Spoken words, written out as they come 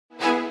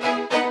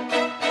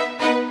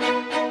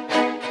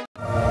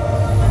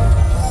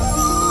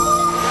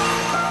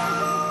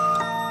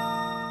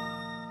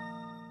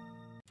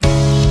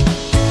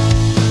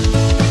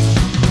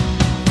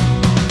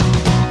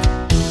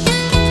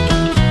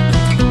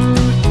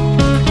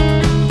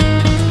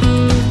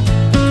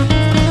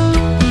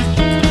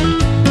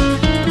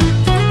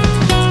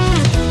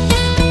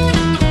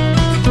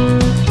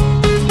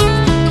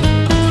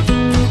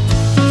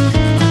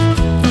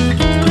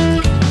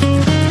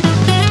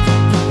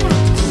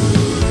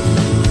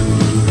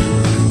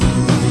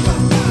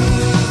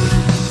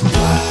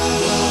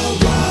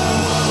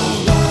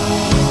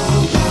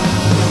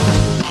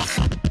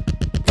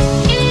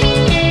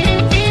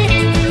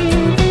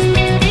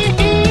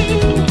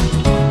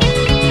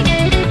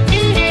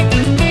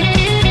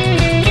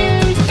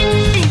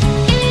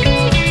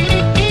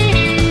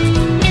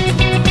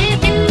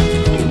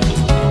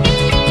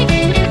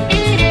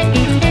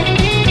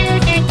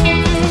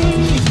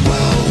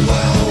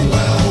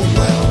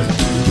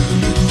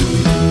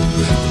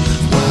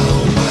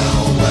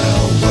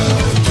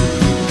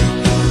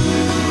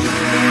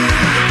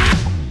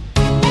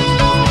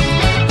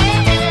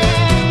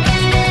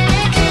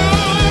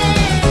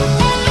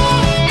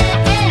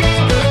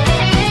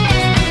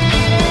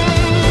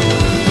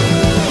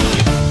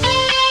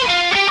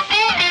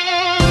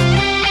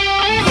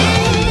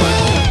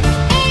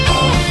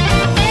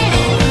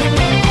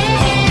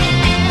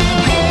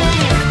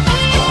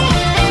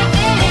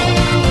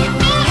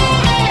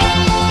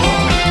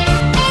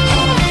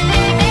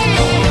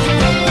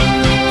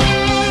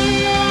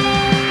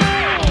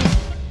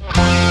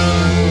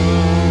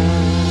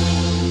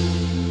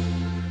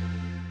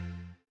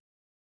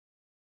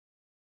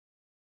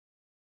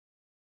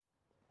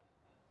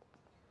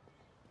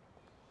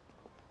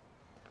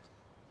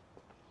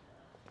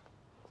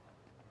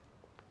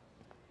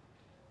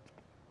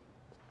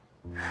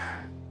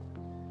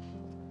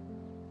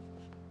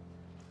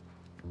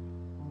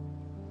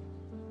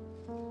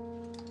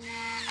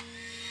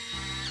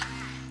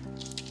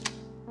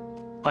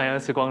欢迎二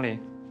次光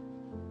临。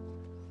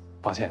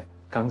抱歉，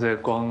刚这个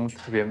光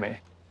特别美，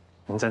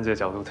您站这个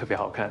角度特别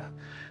好看。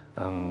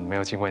没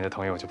有经过你的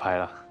同意我就拍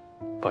了，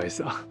不好意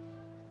思啊。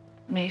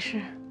没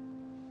事。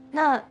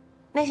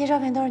那些照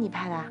片都是你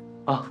拍的啊？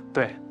啊，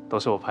对，都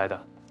是我拍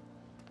的。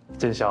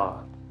见笑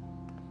啊。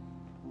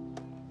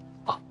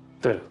哦，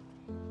对了。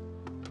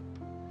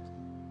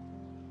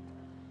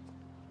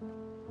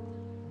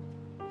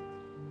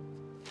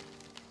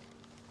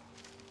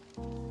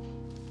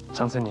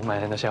 上次你买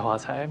的那些花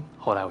材，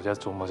后来我就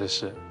在琢磨这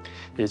事，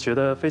也觉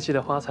得废弃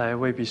的花材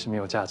未必是没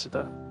有价值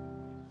的，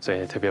所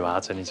以特别把它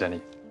整理整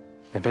理，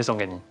免费送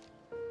给你。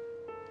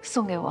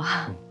送给我，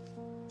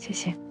谢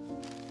谢。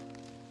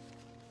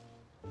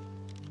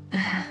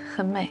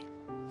很美。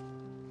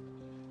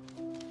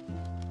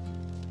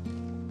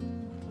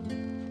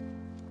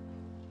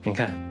您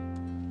看，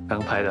刚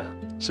拍的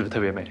是不是特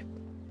别美？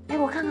哎，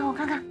我看看，我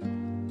看看。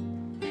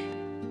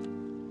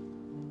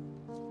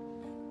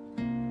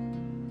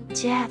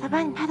 姐，他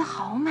把你拍的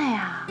好美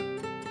啊！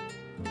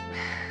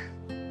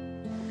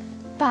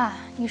爸，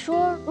你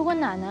说如果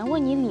奶奶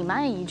问你李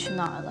曼姨去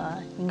哪儿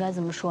了，应该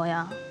怎么说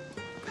呀？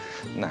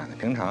奶奶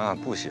平常啊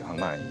不喜欢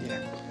曼姨，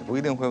也不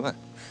一定会问。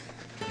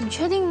你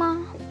确定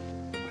吗？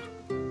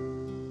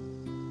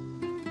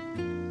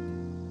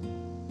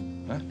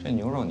哎，这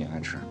牛肉你爱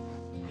吃？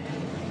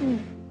嗯。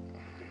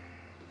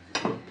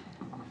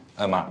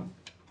哎妈，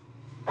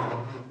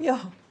哟，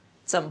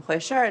怎么回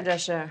事儿？这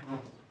是？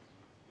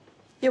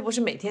又不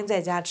是每天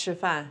在家吃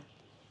饭，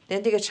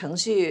连这个程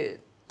序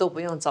都不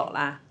用走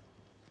啦。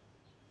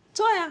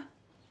坐呀。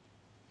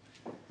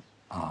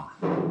啊，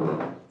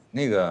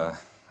那个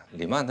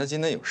李曼她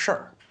今天有事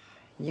儿。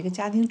一个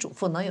家庭主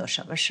妇能有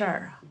什么事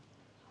儿啊？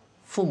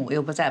父母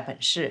又不在本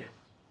市，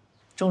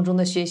中中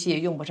的学习也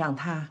用不上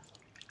她。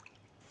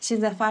现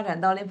在发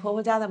展到连婆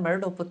婆家的门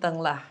都不登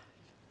了，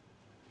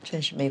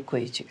真是没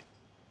规矩。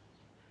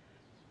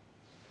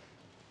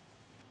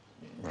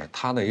 不是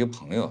他的一个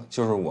朋友，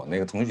就是我那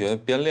个同学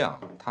边亮，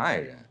他爱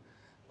人，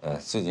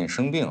最近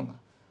生病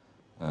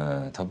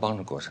了，他帮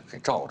着给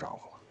照顾照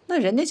顾了。那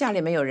人家家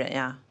里没有人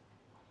呀？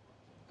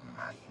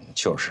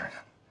就是。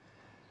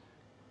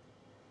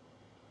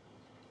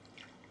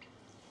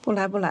不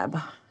来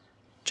吧，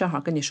正好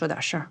跟你说点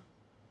事儿。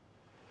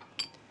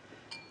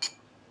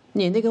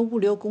你那个物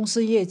流公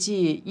司业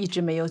绩一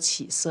直没有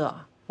起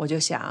色，我就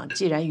想，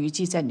既然余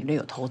记在你这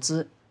有投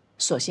资，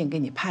索性给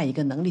你派一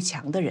个能力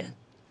强的人。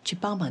 去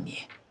帮帮你，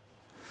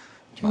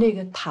就那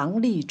个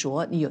唐立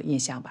卓，你有印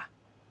象吧？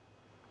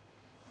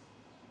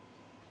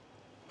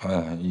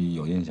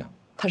有印象。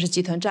他是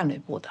集团战略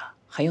部的，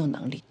很有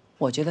能力。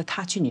我觉得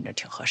他去你那儿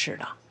挺合适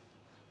的。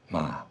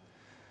妈，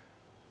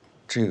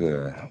这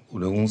个物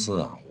流公司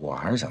啊，我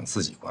还是想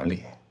自己管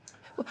理。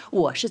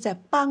我是在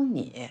帮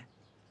你，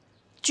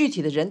具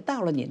体的人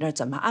到了你那儿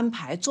怎么安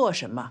排、做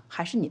什么，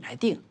还是你来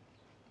定。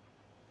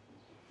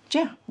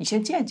这样，你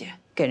先见见，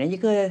给人一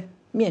个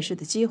面试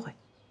的机会。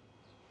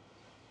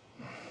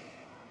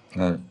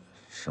 那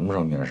什么时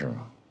候面试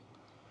啊？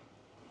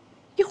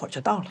一会儿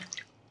就到了。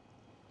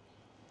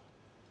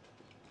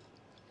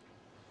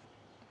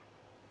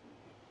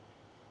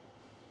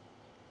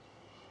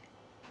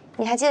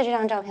你还记得这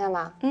张照片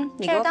吗？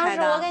你这是当时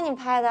我给你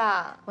拍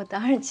的。我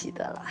当然记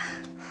得了。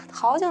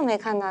好久没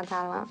看到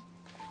他了。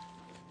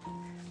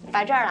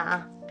摆这儿了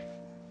啊。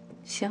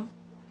行。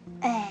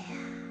哎呀，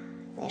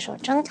那时候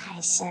真开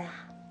心啊。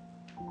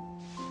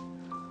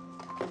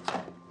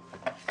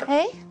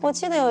 哎，我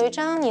记得有一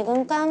张你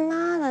跟干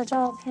妈的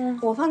照片，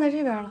我放在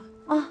这边了。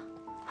啊，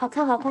好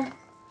看好看。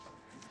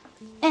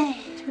哎，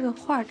这个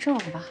画正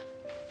吧？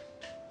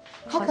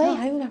好可以，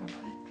还有点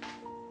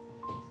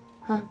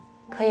歪。啊，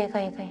可以。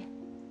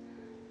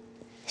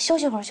休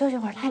息会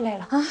儿，太累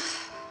了啊。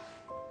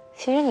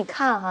其实你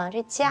看哈，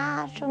这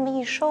家这么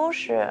一收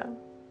拾，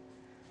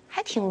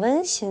还挺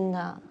温馨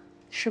的，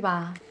是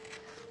吧？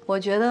我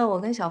觉得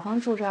我跟小芳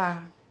住这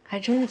儿还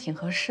真是挺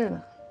合适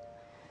的。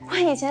 我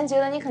以前觉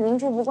得你肯定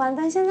住不惯，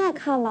但现在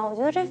看吧，我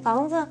觉得这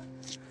房子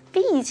比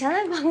以前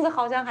的房子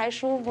好像还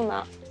舒服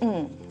呢。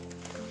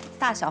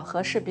大小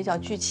合适，比较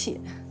聚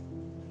气。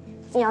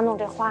你要弄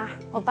这花，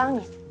我帮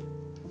你。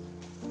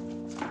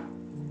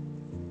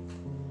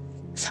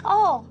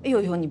哦，哎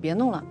呦，你别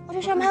弄了，我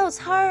这上面还有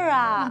刺儿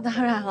啊！那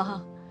当然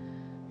了，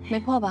没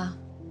破吧？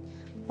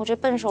我这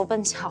笨手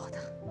笨脚的，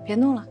别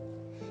弄了。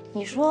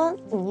你说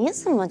你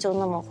怎么就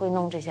那么会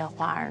弄这些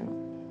花呢？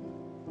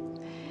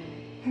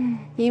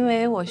 因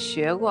为我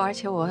学过，而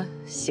且我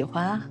喜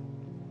欢啊。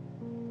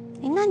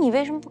那你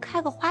为什么不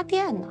开个花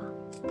店呢？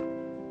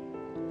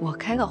我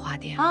开个花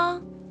店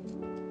啊？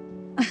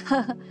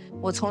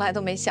我从来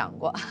都没想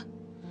过。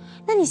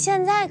那你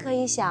现在可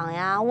以想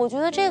呀，我觉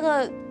得这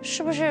个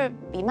是不是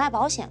比卖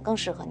保险更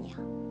适合你啊？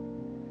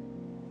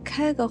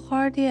开个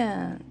花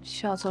店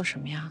需要做什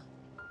么呀？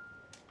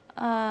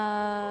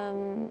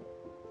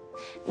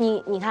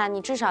你看，你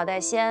至少得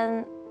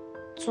先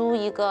租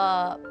一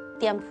个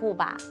店铺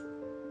吧。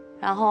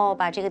 然后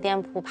把这个店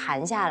铺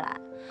盘下来，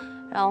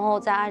然后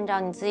再按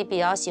照你自己比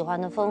较喜欢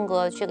的风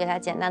格去给它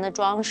简单的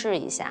装饰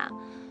一下，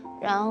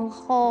然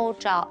后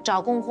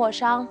找供货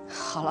商。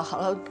好了好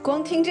了，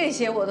光听这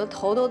些我的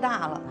头都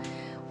大了，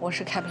我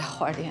是开不了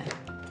花店。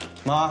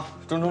妈，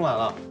钟钟来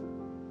了。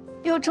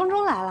哟，钟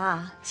钟来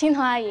啦！欣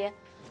桐阿姨，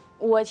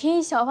我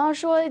听小芳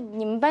说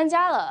你们搬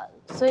家了，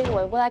所以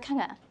我过来看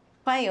看。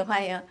欢迎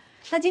欢迎，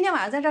那今天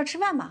晚上在这儿吃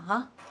饭吧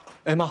啊？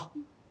哎妈，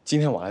今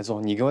天我来做，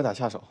你给我打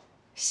下手。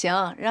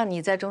行，让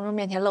你在钟钟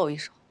面前露一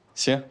手。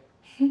行。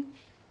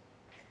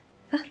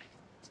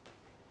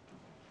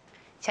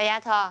小丫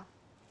头，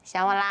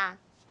想我啦？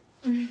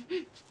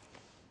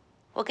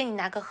我给你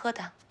拿个喝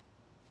的。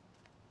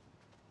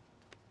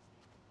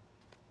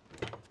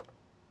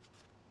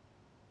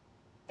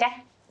给。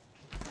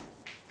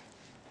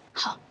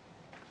好。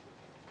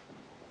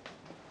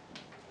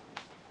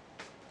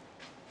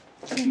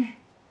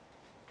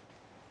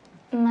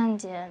曼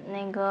姐，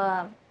那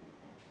个，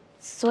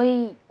所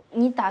以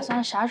你打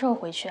算啥时候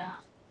回去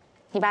啊？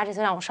你爸这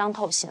次让我伤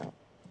透心了，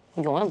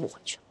我永远不回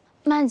去了。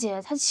曼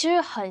姐，他其实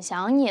很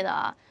想你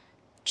的，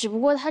只不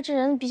过他这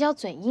人比较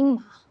嘴硬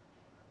嘛。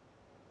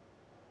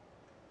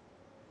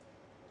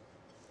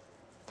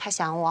他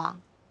想我，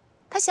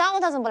他想我，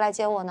他怎么不来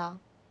接我呢？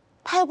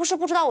他又不是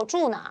不知道我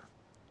住哪。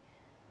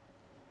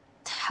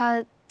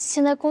他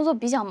现在工作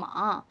比较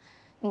忙，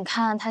你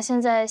看他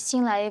现在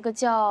新来一个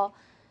叫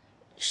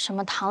什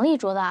么唐丽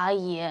卓的阿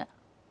姨。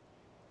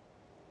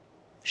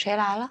谁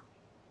来了？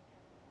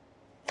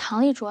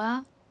唐丽卓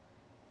啊，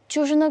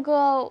就是那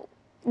个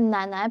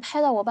奶奶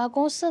派到我爸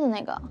公司的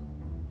那个。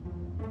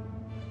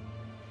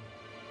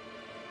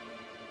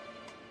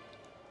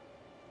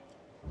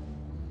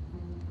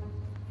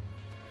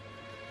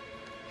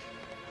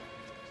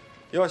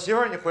哟，媳妇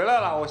儿，你回来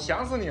了，我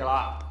想死你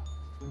了。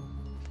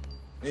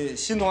你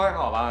心头还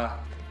好吧？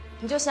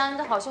你就想你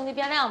的好兄弟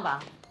边亮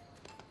吧。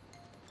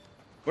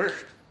不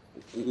是，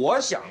我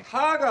想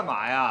他干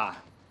嘛呀？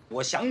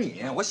我想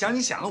你，我想你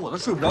想的我都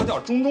睡不着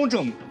觉。钟钟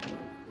正，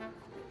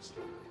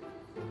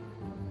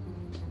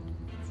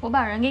我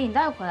把人给你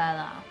带回来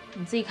了，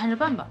你自己看着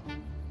办吧。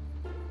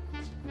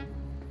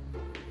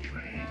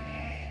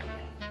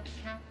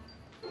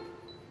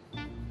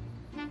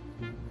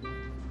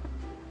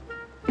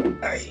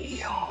哎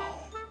呦，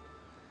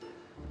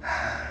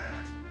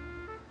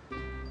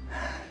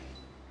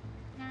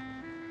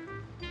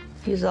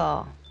于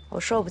总，我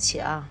受不起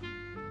啊！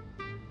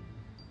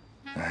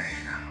哎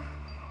呀，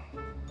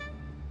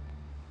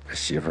这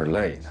媳妇儿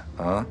累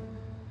的啊，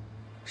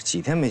这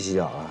几天没洗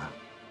脚了。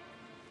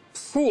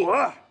嚯，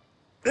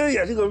哎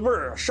呀，这个味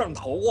儿上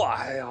头啊！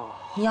哎呀，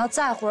你要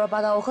再胡说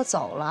八道，我可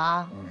走了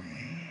啊！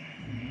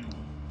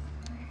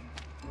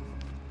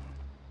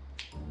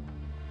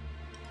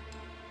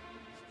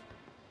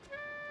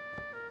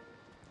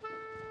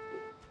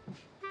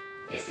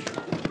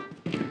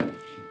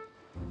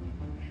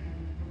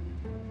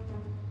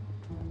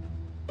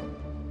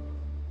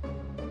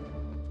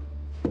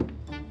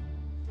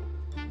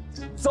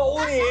走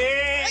你！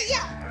哎呀，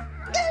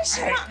干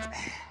什么？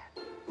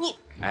你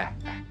哎，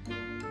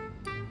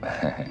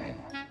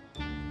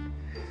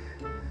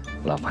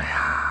老婆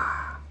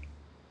呀，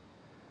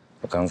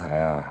我刚才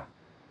啊，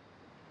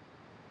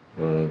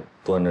我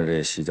端着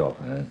这洗脚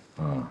盆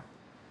啊，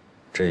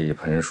这一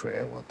盆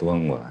水我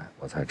端过来，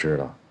我才知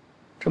道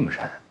这么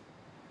深。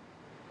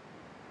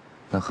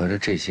那合着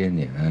这些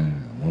年，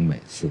我每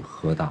次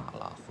喝大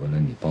了回来，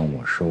你帮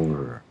我收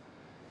拾，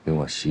给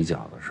我洗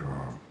脚的时候，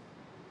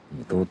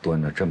你都端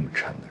着这么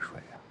沉的水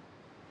啊，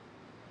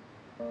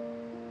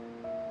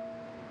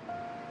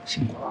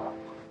辛苦了，老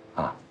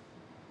婆啊！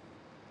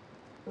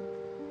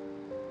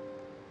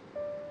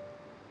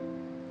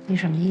你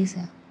什么意思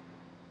呀？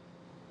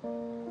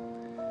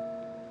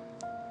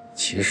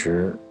其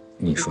实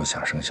你说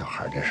想生小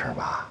孩这事儿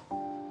吧，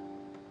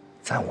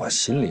在我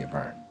心里边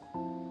儿，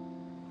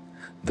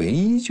唯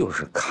一就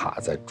是卡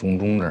在钟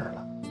钟这儿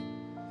了。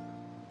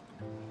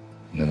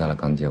你看咱俩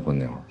刚结婚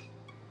那会儿，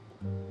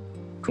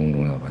钟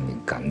钟要把你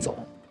赶走，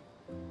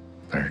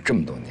但是这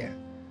么多年，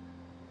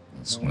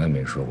你从来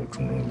没说过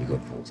钟钟一个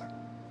不字，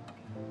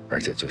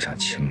而且就像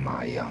亲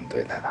妈一样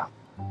对待她。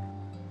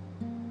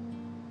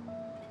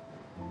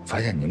发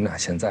现你们俩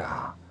现在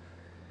啊，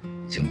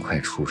已经快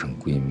处成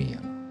闺蜜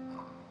了，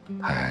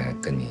她还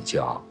跟你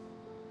叫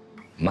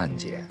曼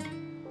姐，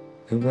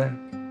对不对？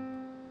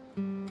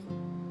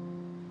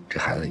这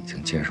孩子已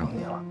经接受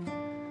你了。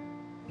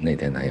那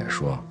天他也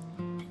说，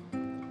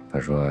他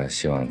说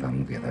希望咱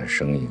们给他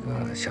生一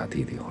个小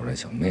弟弟或者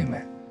小妹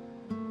妹。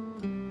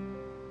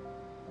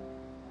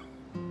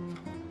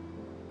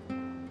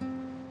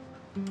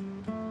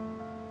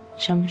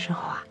什么时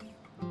候啊？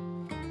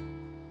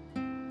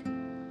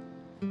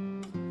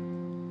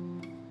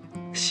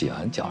洗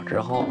完脚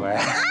之后呗。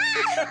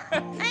哎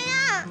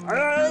呀，我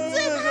嘴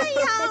太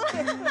痒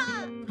了。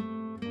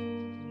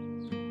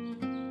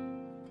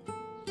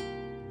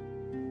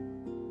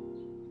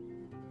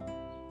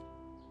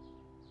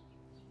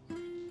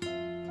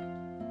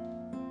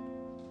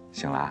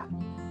醒了？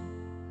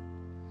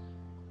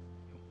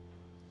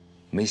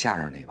没吓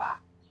着你吧？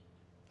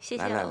谢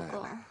谢老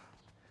公。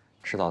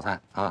吃早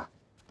餐啊！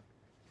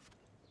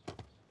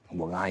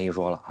我跟阿姨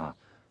说了啊，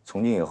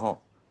从今以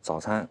后早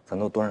餐咱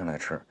都端上来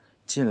吃，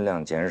尽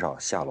量减少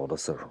下楼的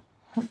次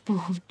数。不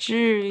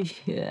至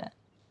于。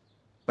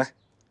来，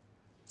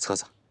测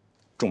测，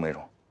中没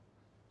中？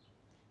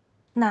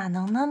哪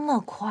能那么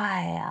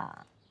快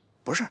呀？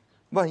不是，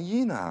万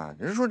一呢？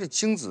人说这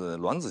精子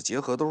卵子结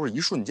合都是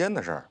一瞬间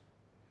的事儿。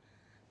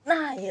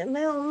那也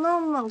没有那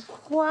么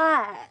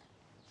快，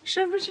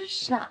是不是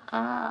傻？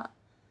啊，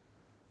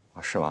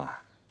是吗？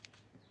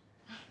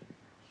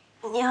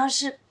你要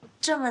是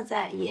这么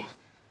在意，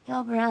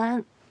要不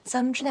然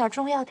咱们吃点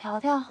中药调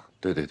调。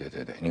对，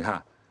你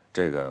看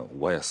这个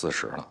我也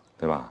40了，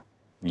对吧？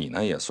你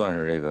呢也算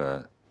是这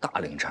个大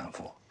龄产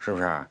妇，是不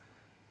是？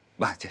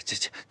吧，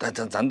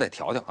咱得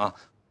调调啊。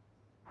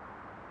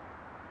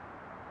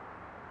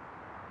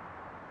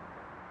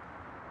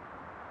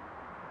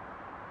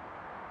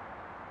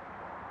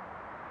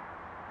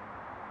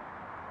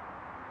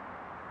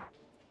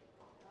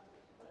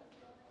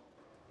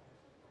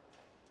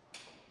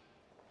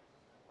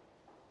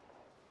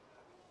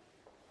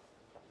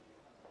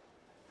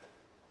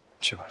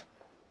去吧。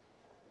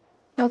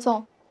刘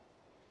总，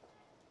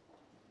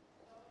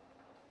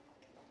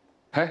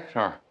哎，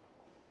胜儿，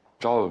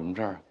找我有什么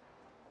事儿？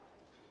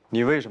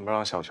你为什么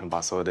让小陈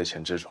把所有的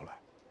钱支出来？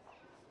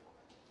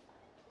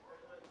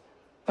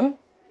哎，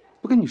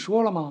不跟你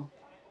说了吗？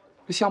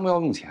这项目要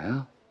用钱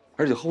啊，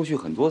而且后续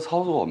很多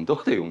操作我们都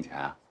得用钱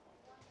啊。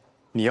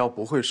你要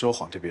不会说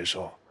谎就别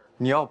说，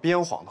你要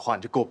编谎的话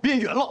你就给我编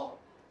圆了。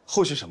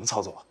后续什么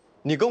操作？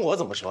你跟我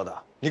怎么说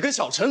的？你跟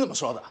小陈怎么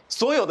说的？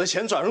所有的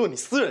钱转入你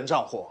私人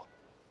账户，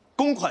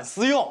公款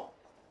私用。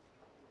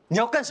你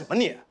要干什么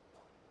你？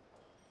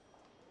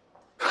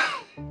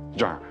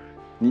这儿，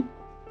你，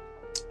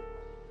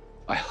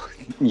哎呀，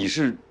你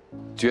是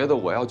觉得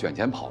我要卷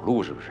钱跑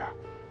路是不是？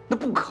那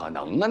不可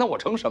能啊！那我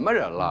成什么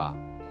人了？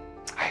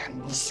哎呀，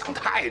你想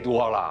太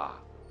多了。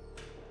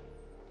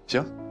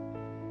行，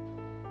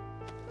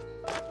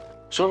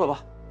说说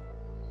吧，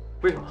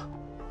为什么？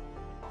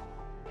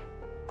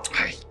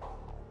哎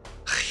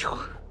呦，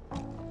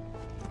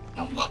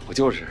那我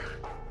就是，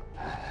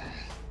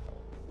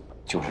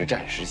就是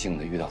暂时性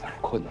的遇到点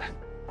困难，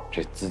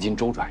这资金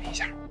周转一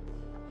下。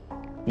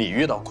你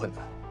遇到困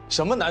难，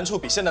什么难处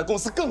比现在公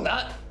司更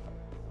难？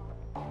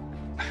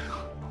哎呀，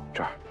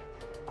这儿，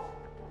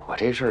我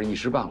这事儿一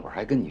时半会儿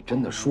还跟你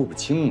真的说不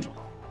清楚。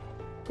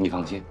你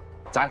放心，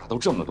咱俩都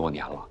这么多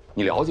年了，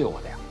你了解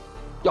我的呀。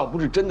要不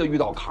是真的遇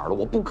到坎儿了，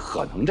我不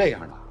可能这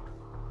样的。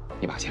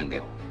你把钱给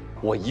我，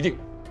我一定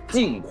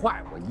尽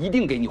快，我一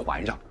定给你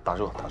还上。打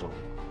住，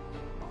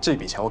这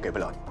笔钱我给不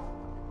了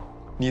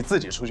你，你自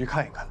己出去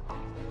看一看。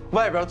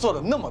外边坐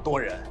了那么多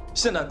人，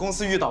现在公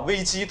司遇到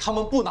危机，他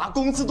们不拿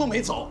工资都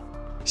没走。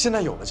现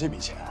在有了这笔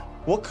钱，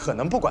我可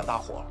能不管大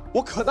活，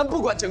我可能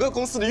不管整个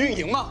公司的运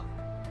营吗？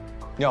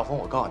倪晓峰，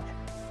我告诉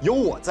你，有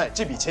我在，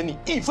这笔钱你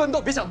一分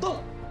都别想动。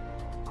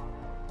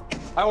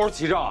哎，我说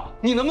齐正，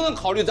你能不能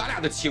考虑咱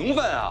俩的情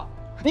分啊？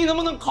你能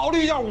不能考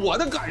虑一下我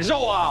的感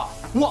受啊？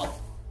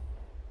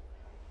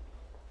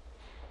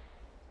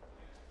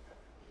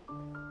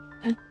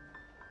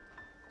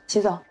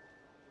齐总，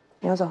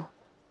牛总，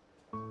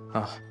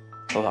啊，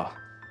多少？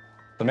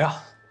怎么样？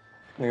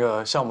那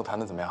个项目谈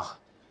的怎么样？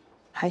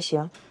还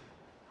行，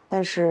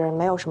但是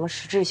没有什么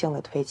实质性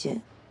的推进，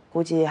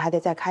估计还得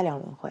再开2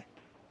轮会。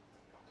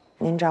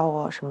您找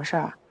我什么事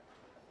儿？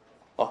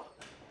哦，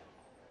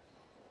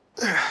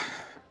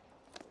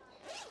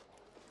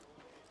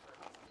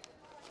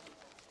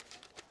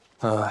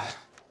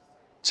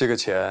这个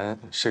钱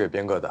是给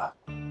边哥的，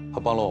他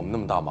帮了我们那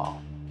么大忙，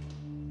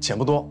钱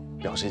不多，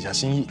表示一下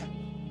心意。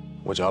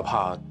我主要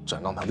怕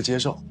转账他不接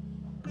受，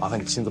麻烦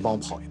你亲自帮我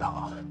跑一趟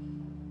啊。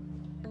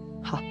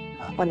好，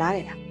我拿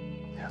给他。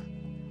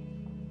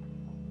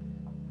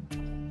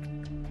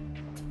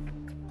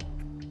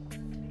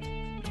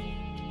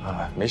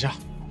没事，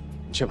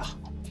你去吧。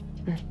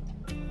嗯。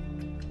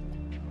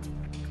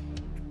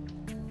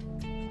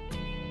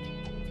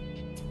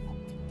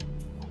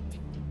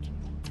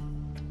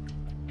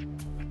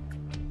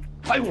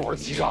哎，我说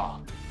齐正，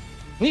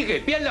你给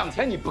边亮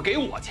钱，你不给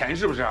我钱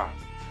是不是？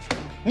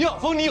倪晓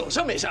峰，你有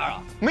事没事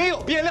啊？没有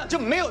边亮就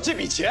没有这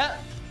笔钱，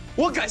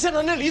我感谢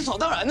他那理所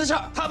当然的事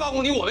儿。他帮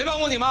过你，我没帮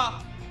过你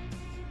吗？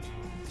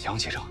行，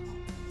齐正，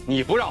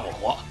你不让我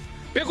活，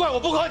别怪我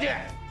不客气。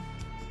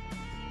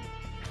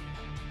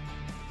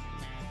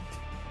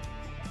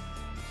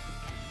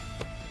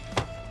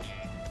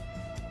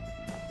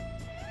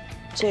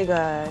这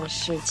个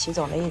是齐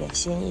总的一点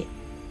心意，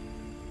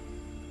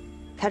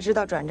他知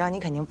道转账你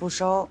肯定不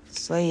收，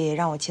所以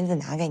让我亲自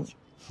拿给你。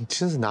你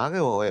亲自拿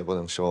给我，我也不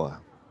能收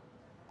啊。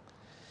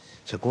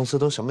这公司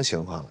都什么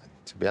情况了，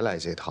就别来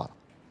这套了。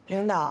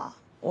领导，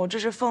我这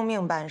是奉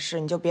命办事，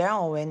你就别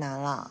让我为难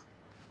了。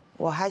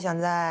我还想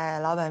在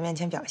老板面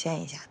前表现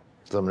一下。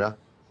怎么着？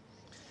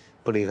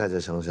不离开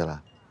这城市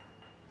了？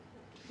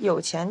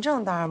有钱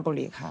挣，当然不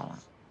离开了。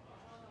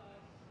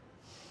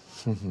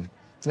哼哼，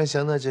那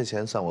行，那这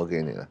钱算我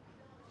给你的。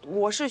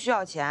我是需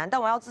要钱，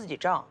但我要自己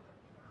挣。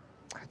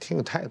挺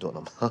有态度的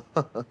嘛。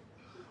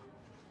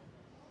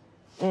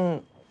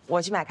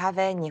我去买咖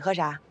啡，你喝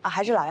啥啊？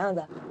还是老样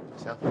子。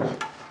行。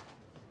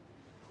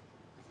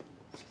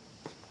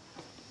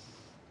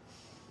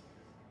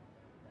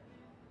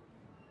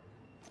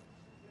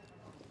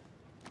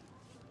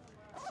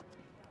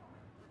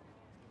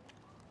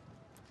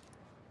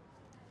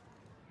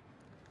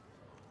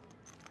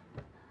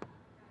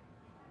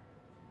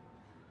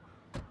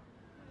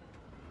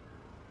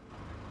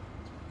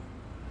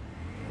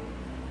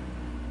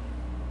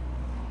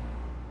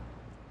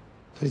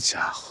这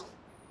家伙。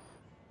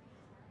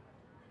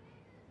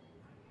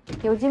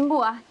 有进步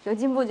啊，有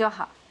进步就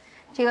好。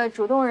这个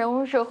主动融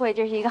入社会，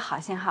这是一个好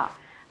信号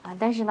啊。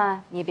但是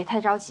呢，你也别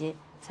太着急，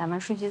咱们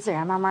顺其自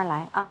然，慢慢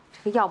来啊。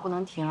这个药不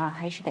能停啊，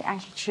还是得按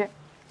时吃，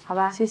好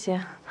吧？谢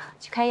谢。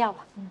去开药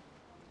吧。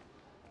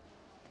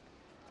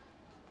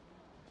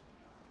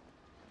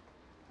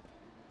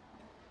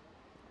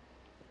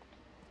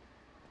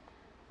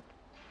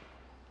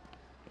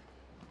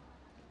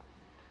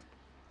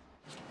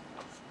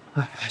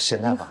哎，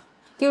沈大夫。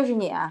 又是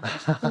你啊！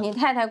你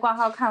太太挂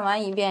号看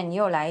完一遍，你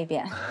又来一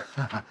遍。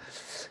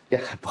呀，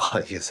不好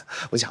意思，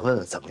我想问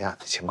问怎么样，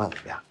情况怎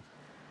么样？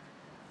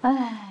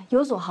哎，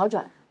有所好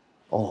转。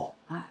哦，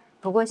哎，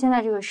不过现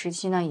在这个时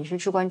期呢，也是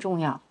至关重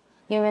要，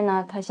因为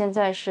呢，他现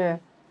在是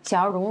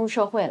想要融入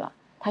社会了，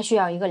他需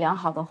要一个良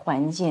好的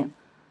环境，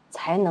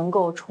才能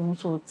够重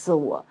塑自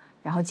我，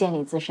然后建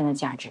立自身的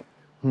价值。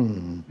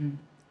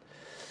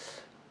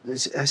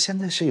现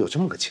在是有这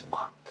么个情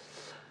况，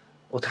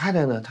我太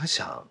太呢，她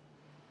想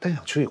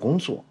出去工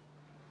作，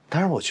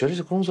当然我觉得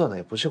这工作呢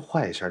也不是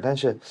坏事，但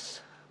是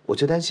我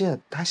就担心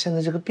她现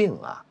在这个病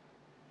啊，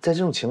在这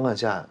种情况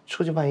下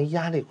出去，万一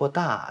压力过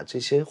大，这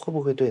些会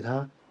不会对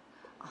她？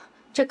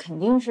这肯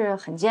定是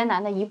很艰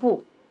难的一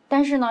步，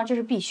但是呢，这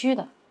是必须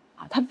的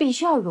啊，他必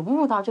须要融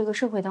入到这个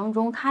社会当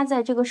中，他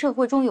在这个社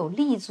会中有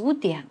立足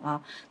点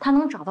了，他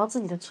能找到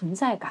自己的存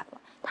在感了，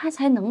他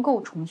才能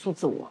够重塑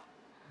自我。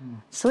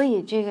所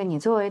以这个你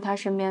作为他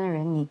身边的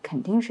人，你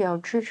肯定是要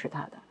支持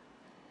他的。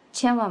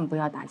 千万不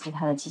要打击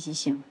他的积极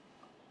性。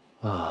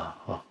喂，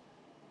哦。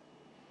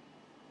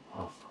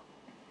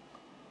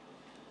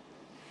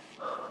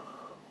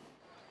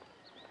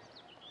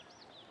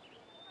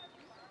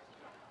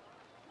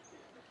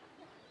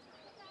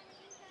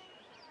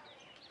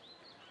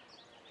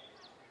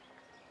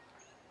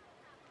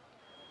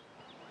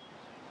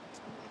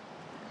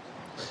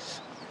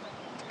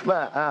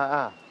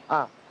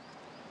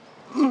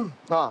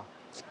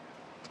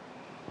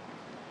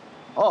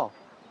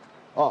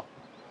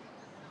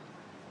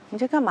 你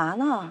这干嘛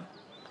呢？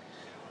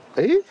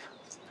哎，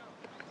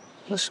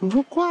那什么时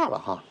候挂了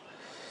哈？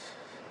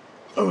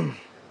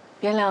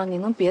边亮，你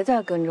能别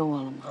再跟着我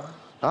了吗？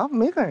啊，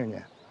没跟人家。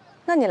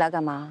那你来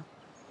干嘛？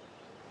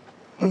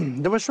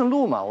这不顺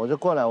路嘛，我就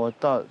过来，我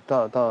到，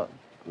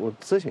我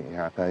咨询一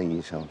下，跟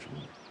医生什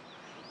么的。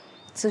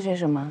咨询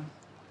什么？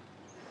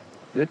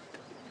呃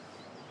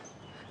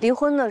离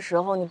婚的时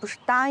候你不是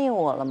答应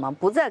我了吗？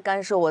不再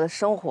干涉我的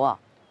生活。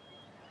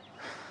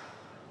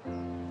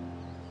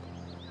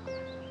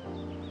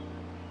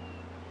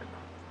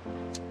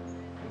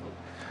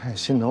哎，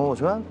心彤，我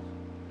说，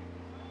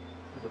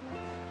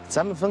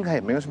咱们分开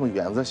也没有什么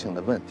原则性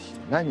的问题。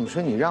那你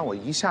说你让我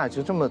一下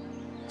就这么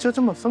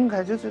分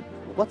开，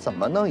我怎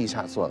么能一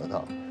下做得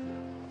到？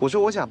我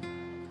说我想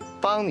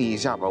帮你一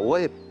下吧，我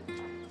也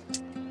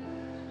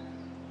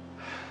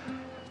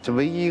这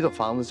唯一一个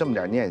房子这么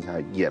点念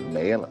想也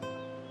没了。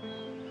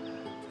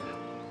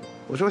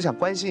我说我想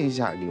关心一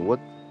下你，我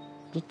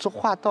这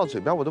话到嘴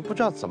边我都不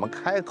知道怎么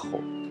开口。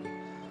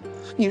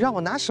你让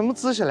我拿什么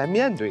姿势来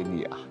面对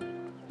你啊？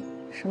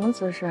 什么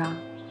姿势啊？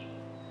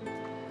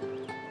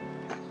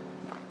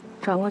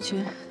转过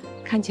去，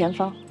看前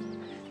方，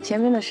前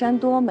面的山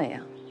多美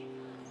啊！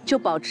就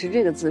保持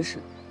这个姿势。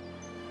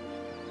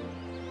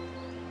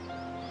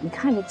你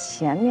看着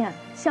前面，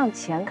向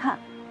前看。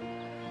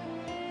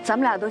咱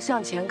们俩都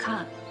向前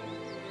看，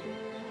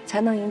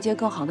才能迎接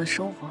更好的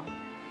生活。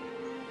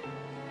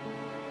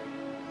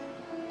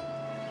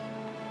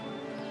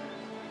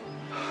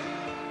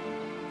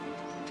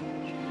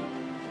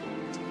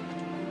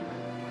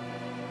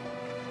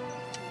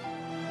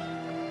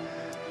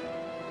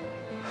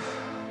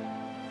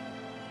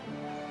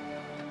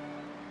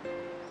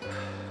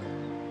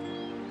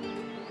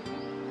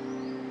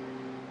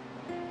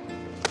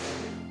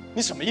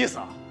你什么意思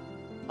啊？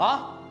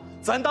啊，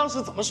咱当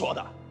时怎么说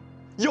的？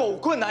有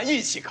困难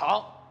一起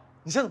扛。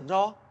你现在怎么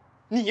着？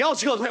你要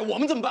撤退，我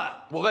们怎么办？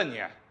我问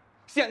你，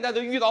现在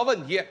的遇到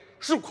问题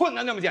是困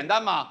难那么简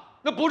单吗？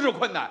那不是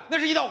困难，那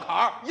是一道坎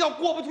儿，一道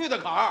过不去的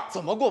坎儿。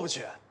怎么过不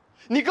去？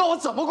你告诉我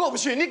怎么过不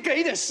去？你给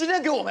一点时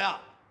间给我们呀！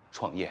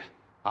创业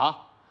啊，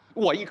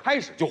我一开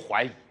始就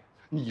怀疑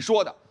你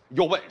说的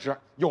有本事、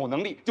有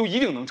能力就一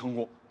定能成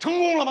功，成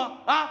功了吗？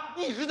啊，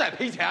一直在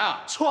赔钱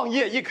啊！创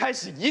业一开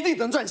始一定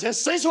能赚钱，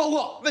谁说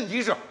过？问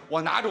题是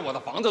我拿着我的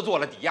房子做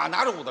了抵押，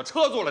拿着我的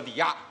车做了抵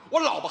押，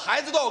我老婆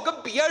孩子都要跟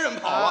别人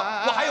跑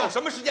了，我还有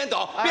什么时间等？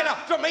别了，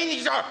这没你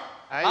事儿。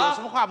哎，有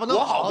什么话不能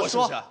我好过是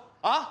不说是？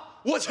啊，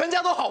我全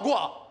家都好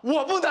过，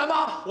我不难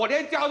吗？我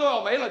连家都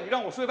要没了，你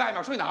让我睡外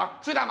面，睡哪儿？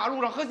睡大马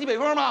路上喝西北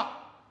风吗？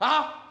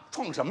啊？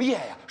创什么业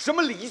呀？什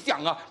么理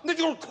想啊？那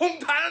就是空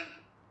谈。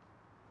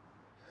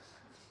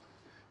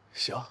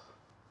行，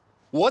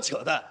我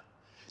扯淡，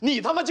你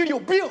他妈就有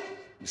病！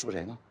你说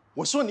谁呢？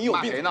我说你有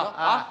病谁呢？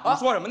啊？你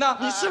说什么呢？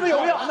你是不是有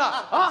病呢？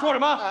啊？说什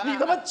么？你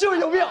他妈就是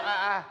有病！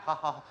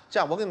好，这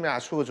样我给你们俩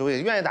出个主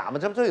意，愿意打吗？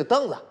这不有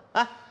凳子？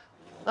啊，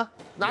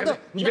拿凳。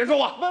你别说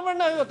我，不是，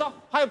那有刀，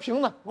还有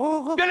瓶子。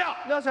别撂！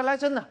撂下来，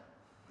真的。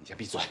你先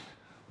闭嘴！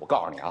我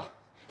告诉你啊，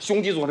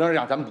兄弟做成这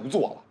样，咱们不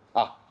做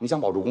了啊！你想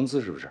保住公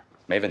司是不是？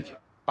没问题，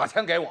把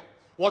钱给我，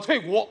我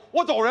退股，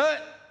我走人。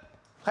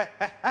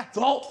哎，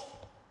走！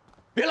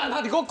别拦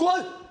他，你给我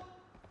滚！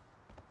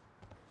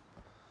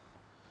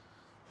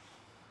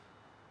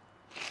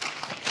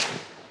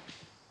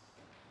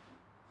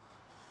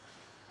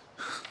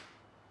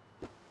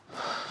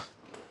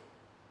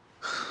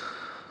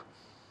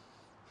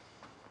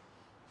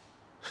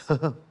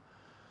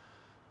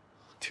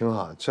挺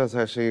好，这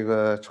才是一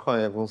个创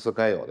业公司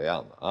该有的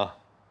样子啊！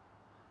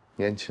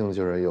年轻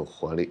就是有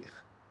活力。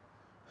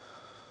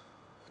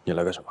你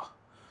来干什么？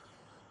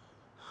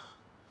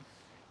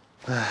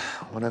哎，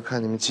我来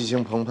看你们激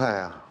情澎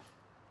湃啊！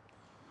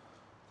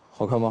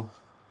好看吗？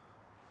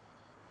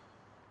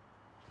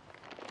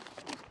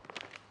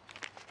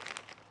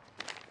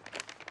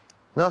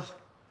那。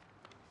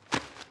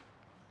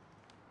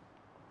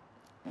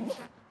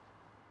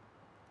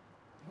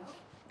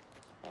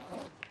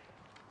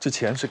这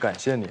钱是感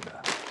谢你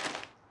的，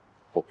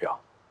我不要。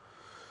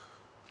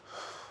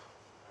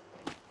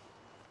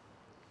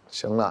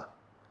行了，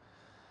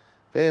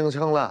别硬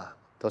撑了，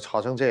都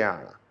吵成这样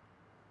了。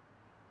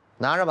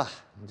拿着吧，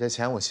你这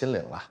钱我心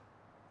领了。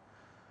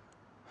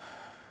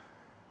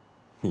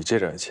你这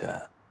点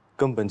钱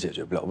根本解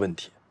决不了问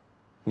题，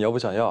你要不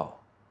想要，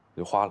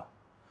就花了。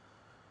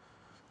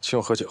请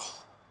我喝酒。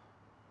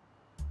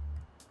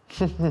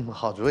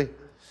好主意。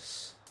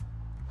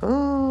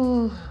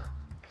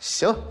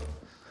行。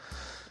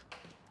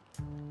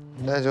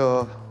那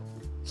就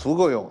足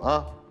够用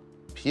啊，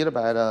啤的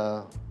白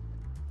的，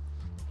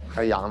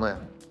还洋的呀。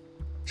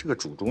这个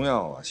煮中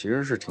药啊，其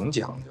实是挺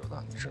讲究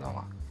的，你知道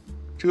吗？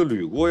这个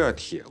铝锅呀、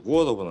铁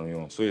锅都不能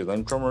用，所以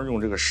咱专门用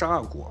这个砂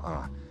锅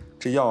啊。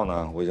这药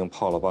呢，我已经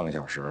泡了半个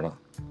小时了，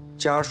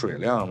加水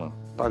量呢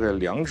大概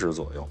2指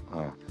左右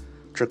啊。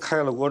这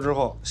开了锅之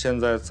后，现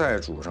在再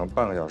煮上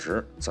半个小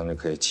时，咱就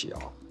可以起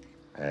药。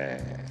哎。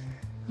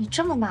你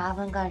这么麻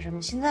烦干什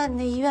么？现在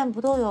那医院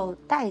不都有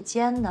代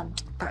煎的吗？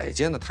代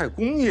煎的太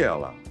工业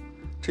了，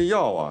这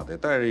药啊得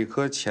带着一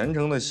颗虔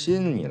诚的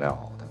心，你来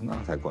熬的，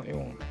那才管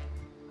用呢。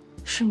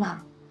是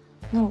吗？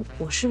那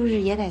我是不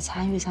是也得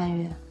参与参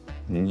与？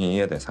你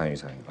也得参与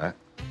参与，来。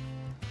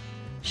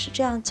是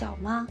这样搅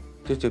吗？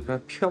就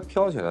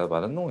飘起来，把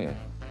它弄下去。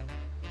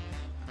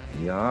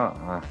哎呀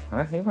啊，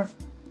来一块儿。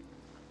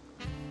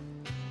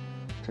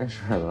这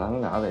事咱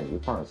们俩得一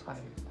块儿参与。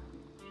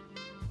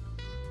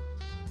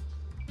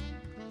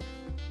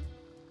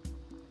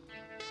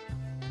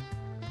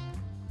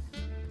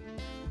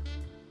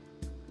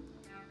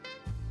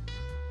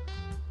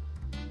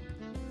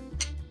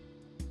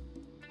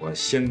我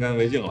先干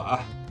为敬了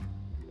啊！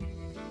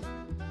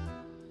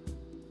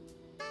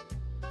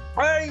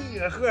哎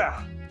呀，喝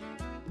呀！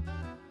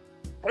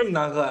这么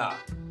难喝呀？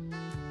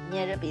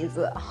捏着鼻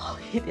子好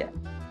一点。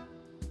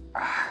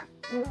哎，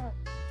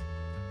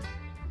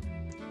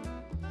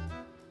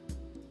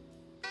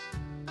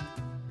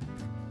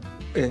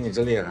哎呀，你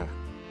真厉害！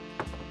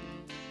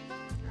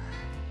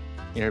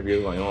捏着鼻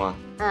子管用啊？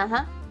嗯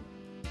哼。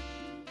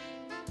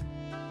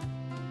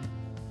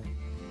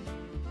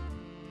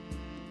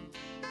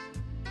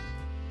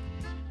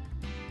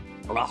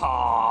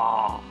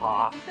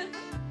好，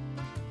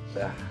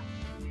对，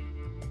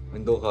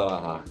你都喝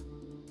了哈。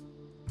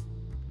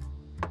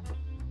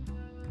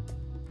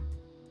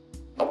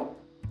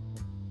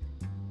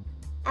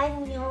爱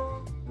你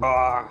哦。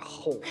啊，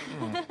好。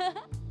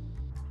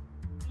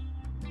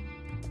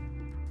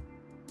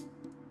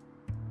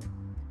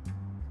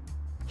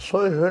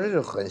所以说这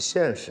就很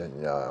现实，你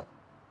知道吗？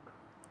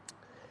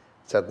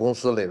在公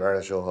司里边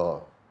的时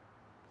候，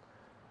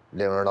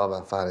领着老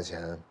板发的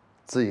钱，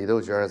自己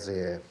都觉得自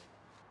己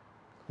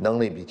能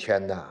力比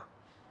天大，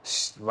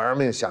玩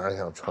命想着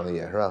想创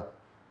业，是吧？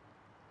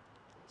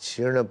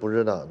其实呢，不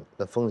知道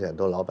那风险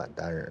都老板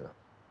担着呢。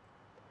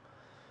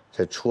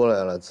这出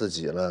来了自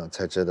己了，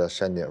才知道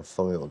山顶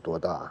风有多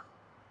大，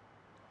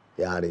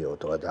压力有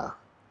多大，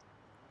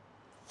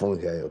风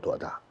险有多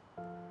大，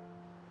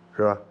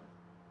是吧？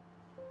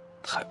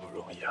太不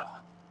容易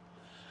了，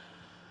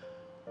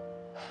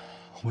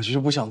我就是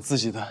不想自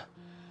己的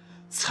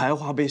才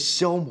华被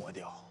消磨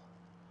掉，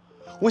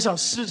我想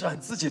施展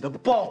自己的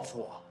抱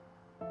负。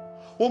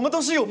我们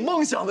都是有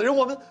梦想的人，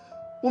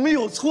我们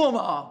有错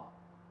吗？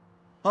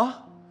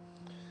啊？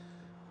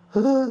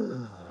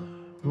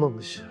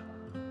梦想，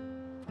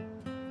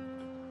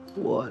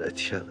我的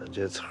天哪，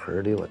这词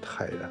儿离我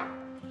太远了，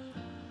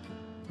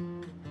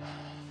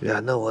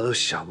远的我都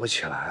想不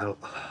起来了。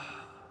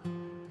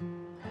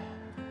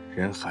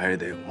人还是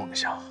得有梦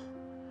想，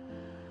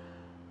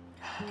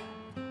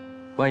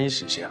万一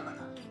实现了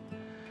呢？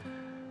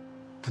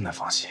不能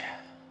放弃。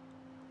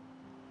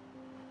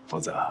否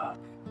则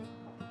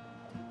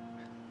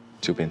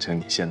就变成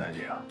你现在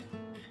这样。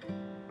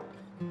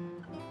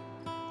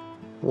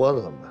我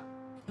怎么了？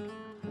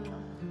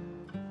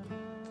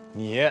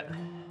你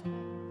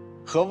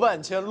和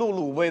万千碌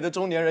碌无为的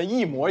中年人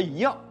一模一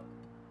样，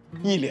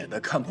一脸的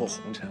看破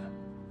红尘，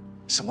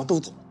什么都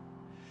懂。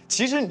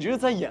其实你就是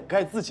在掩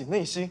盖自己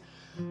内心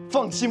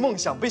放弃梦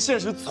想、被现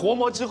实琢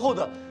磨之后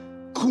的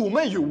苦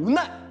闷与无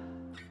奈，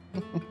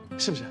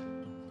是不是？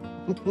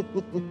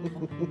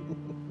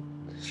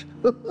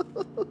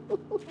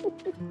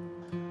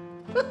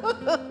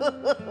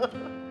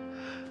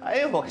哎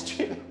呀，我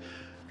去！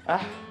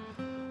哎，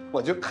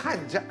我就看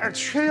你这样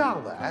缺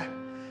样子，哎，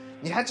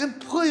你还真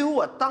颇有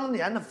我当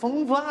年的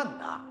风范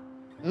呐。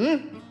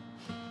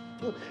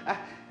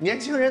哎，年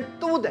轻人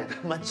都得他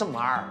妈这么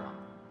二吗？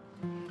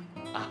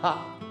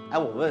啊？哎，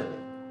我问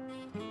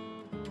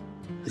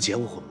你，结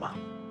过婚吗？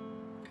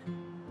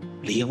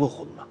离过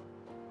婚吗？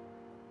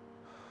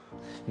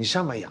你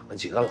上面养了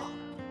几个老的，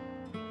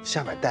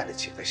下面带了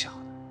几个小的？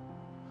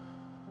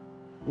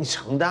你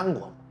承担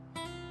过吗？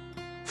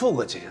负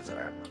过这些责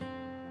任吗？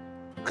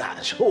感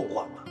受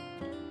过吗？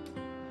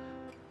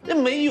那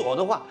没有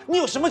的话，你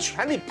有什么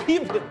权利批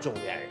评中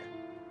年人？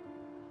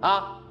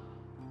啊？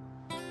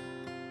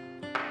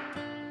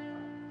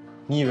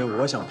你以为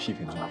我想批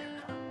评中年人？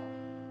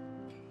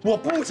我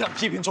不想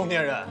批评中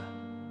年人，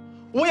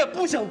我也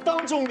不想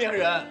当中年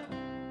人。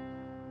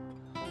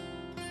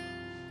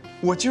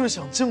我就是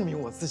想证明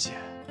我自己。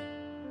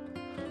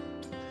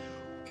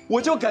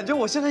我就感觉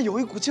我现在有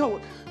一股劲儿，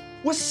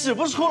我使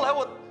不出来，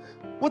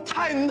我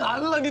太难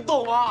了，你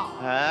懂吗？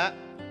哎，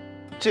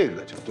这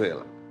个就对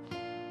了，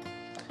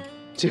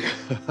这个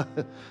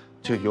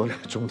就有点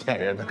中年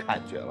人的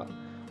感觉了。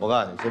我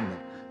告诉你，真的，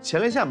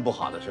前列腺不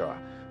好的时候啊，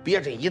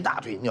憋着一大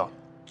堆尿，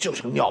就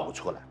是尿不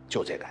出来，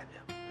就这感觉，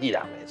一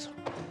点没错。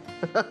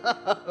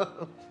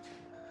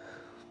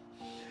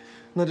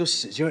那就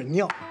使劲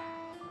尿。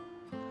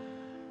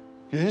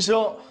人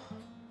生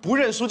不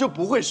认输就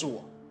不会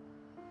输，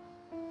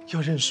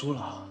要认输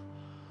了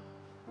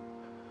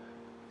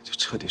就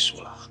彻底输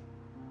了。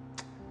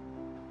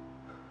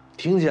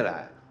听起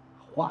来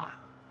话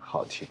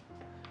好听，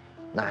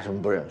拿什么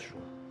不认输？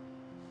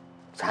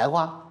才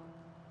华？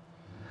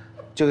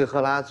就给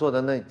赫拉做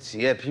的那几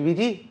页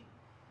PPT，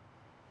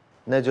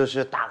 那就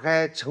是打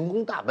开成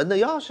功大门的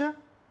钥匙？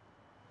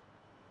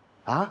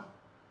啊？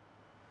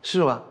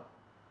是吗？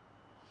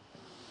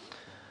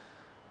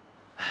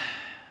唉，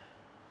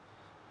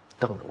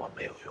瞪着我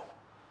没有用。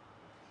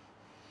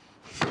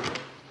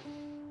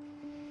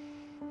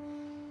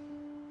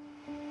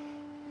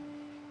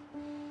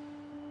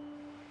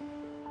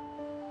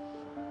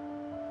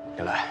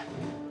你来，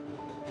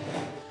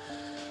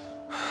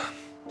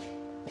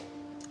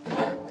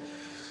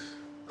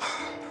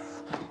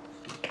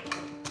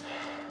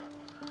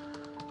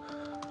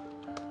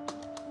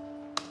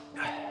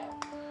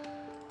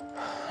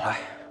来，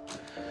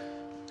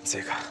你自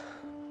己看。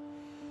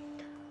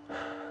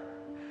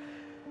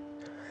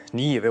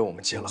你以为我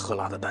们接了赫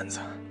拉的单子，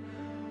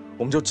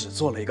我们就只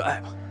做了一个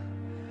app？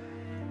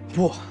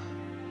不，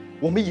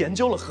我们研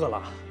究了赫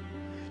拉，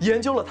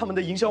研究了他们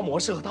的营销模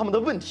式和他们的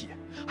问题，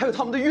还有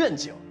他们的愿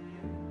景。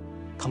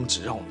他们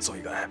只让我们做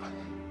一个 app，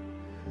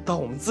 但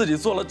我们自己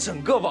做了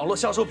整个网络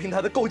销售平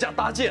台的构架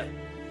搭建。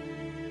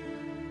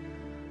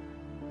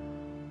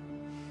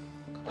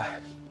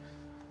来，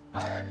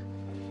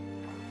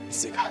你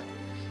自己看。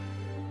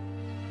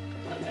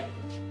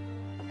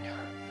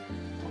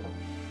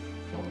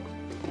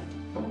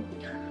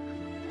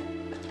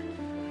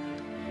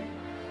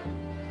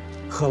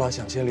赫拉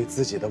想建立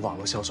自己的网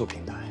络销售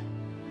平台，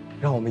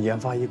让我们研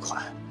发一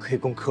款可以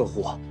供客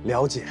户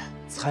了解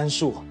参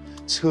数、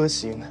车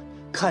型、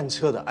看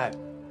车的 app，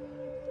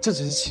 这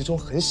只是其中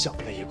很小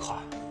的一块。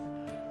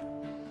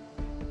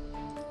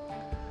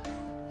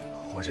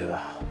我觉得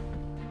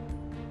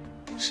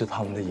是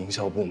他们的营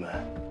销部门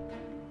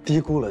低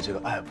估了这个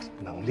app 的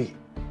能力，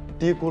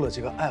低估了这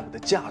个 app 的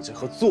价值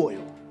和作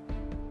用。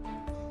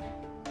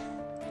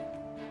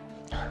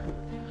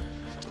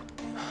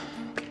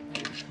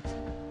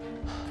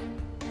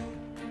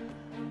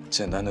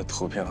简单的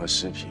图片和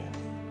视频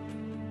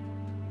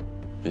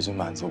已经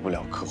满足不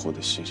了客户的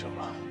需求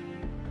了，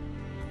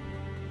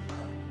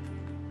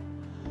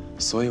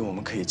所以我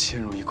们可以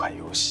嵌入一款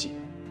游戏，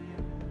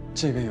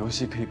这个游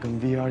戏可以跟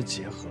VR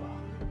结合，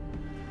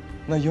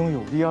那拥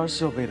有 VR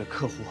设备的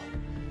客户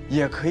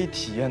也可以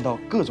体验到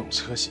各种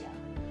车型，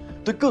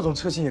对各种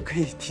车型也可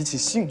以提起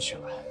兴趣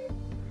来。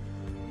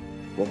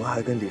我们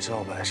还跟李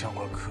少白上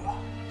过课，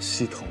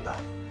系统的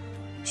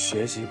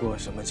学习过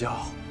什么叫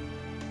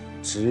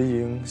直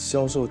营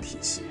销售体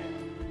系，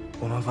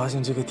我们发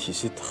现这个体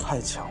系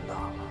太强大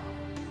了，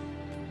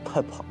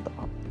太庞大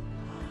了。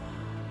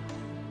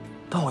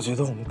但我觉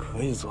得我们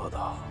可以做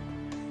到。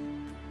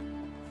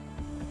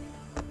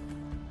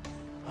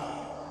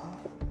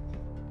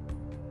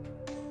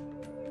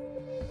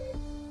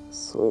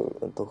所有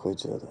人都会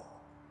觉得，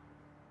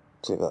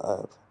这个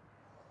app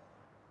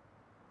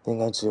应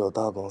该只有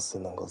大公司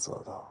能够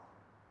做到。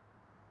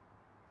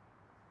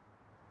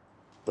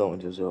但我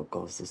就是要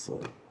告诉所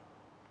有人，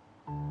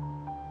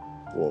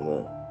我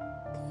们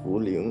图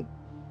灵，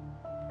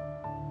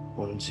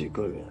我们几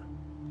个人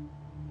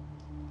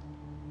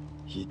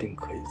一定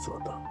可以做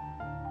到。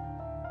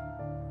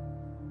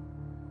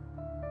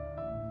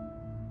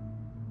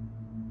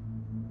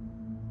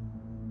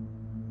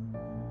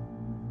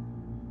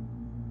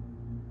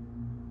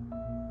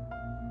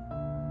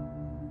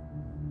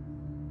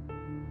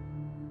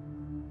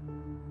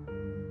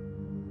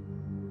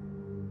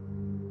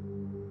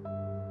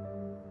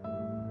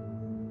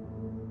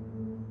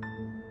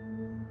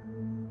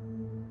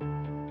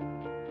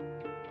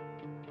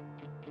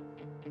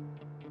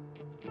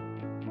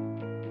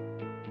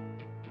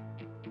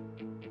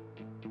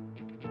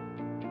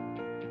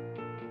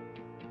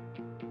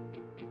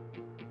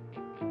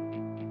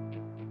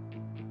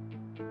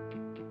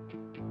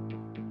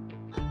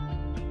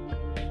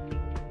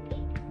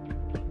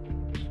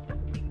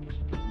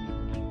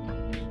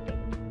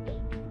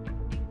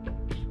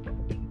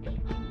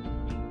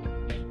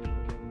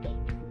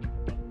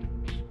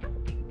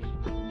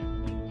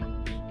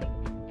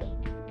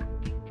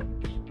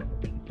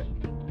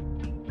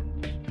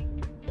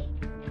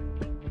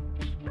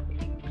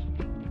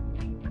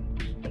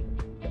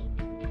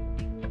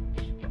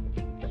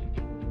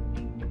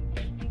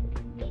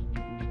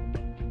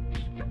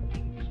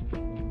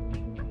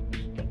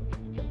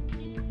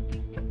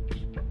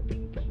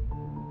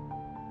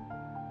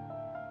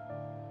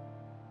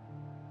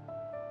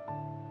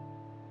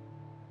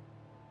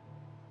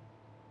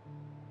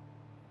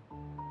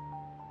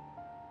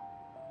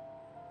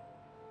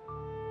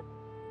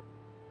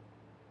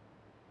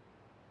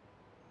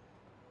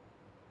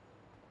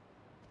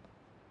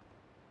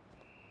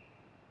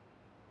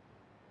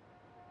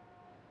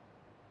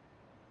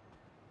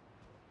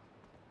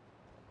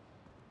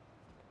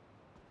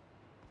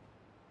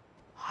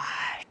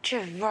这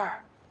味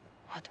儿，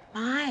我的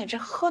妈呀！这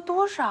喝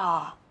多少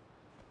啊？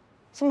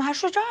怎么还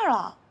睡这儿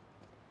了？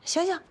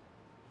醒醒，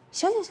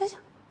醒醒，醒醒！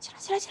起来，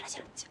起来，起来，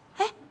起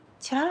来！哎，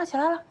起来了，起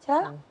来了，起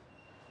来了！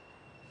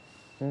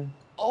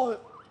哦，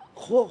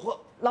嚯，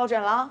落枕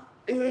了？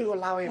哎呦，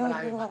拉我一把，拉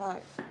我一把！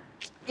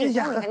你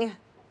看，你看，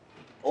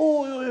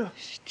哦呦，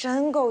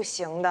真够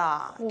行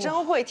的，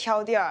真会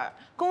挑地儿。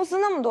公司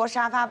那么多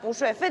沙发不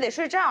睡，非得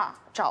睡这儿，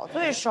找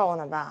罪受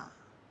呢吧？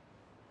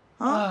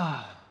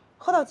啊，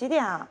喝到几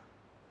点啊？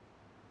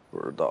不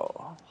知道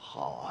啊。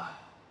好啊，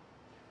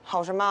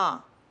好什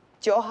么？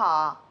酒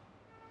好，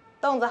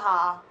凳子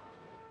好，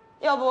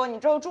要不你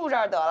之后住这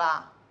儿得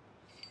了。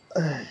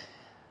哎，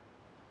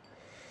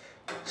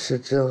是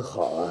真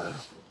好啊！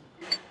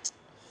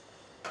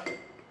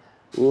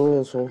无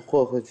论从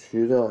货和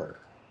渠道，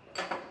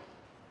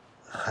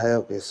还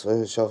要给所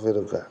有消费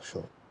的感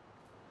受，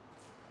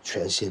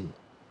全新的，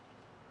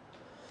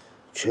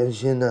全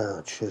新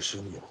的确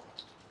实牛。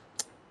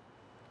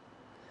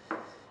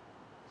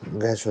应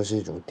该说是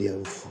一种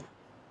颠覆，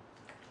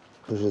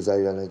不是在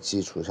原来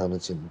基础上的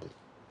进步，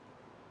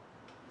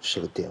是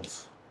个颠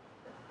覆。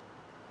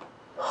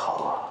好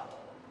啊，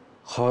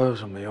好有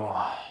什么用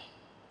啊？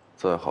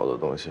再好的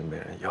东西没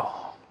人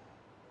要。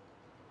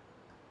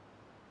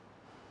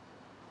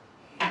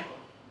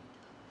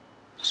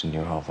这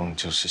牛小凤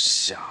就是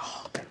瞎，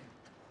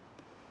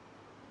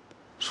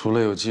除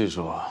了有技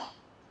术，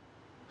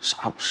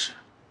啥不是？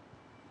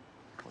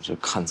我这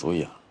看走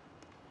眼了。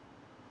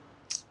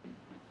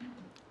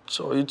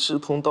找一志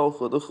同道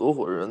合的合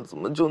伙人，怎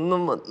么就那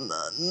么难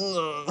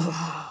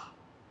呢？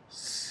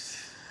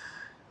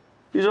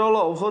比找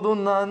老婆都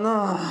难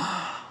呢。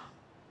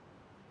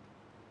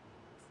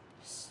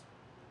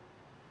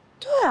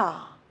对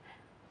啊，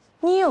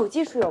你有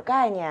技术有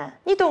概念，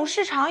你懂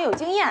市场有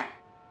经验，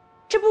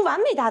这不完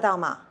美搭档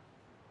吗？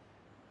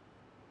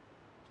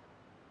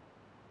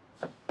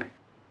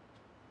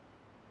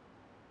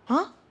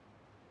啊？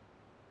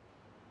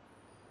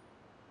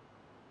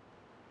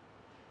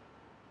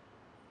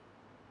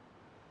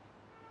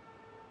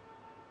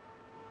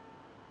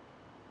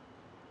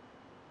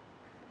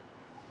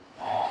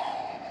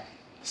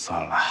算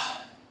了，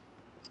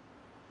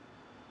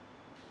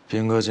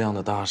斌哥这样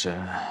的大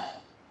神，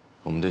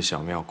我们这小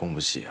庙供不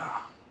起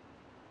啊。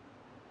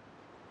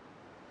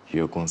一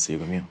个公司一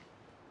个命，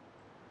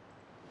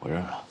我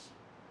认了。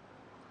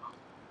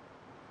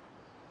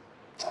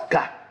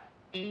干！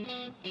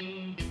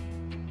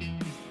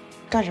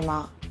干什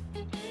么？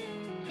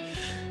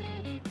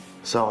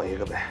算我一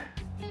个呗，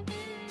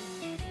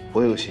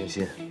我有信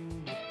心，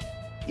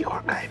一块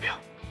儿干一票。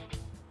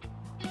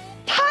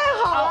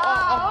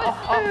好了，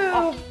哎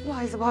呦，不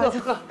好意思，不好意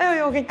思，哎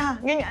呦，我给你啊，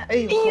给你，哎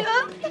呦，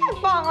太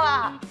棒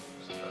了，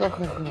喝，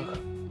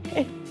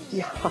哎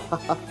呀，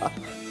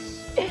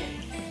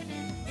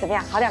怎么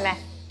样，好点没？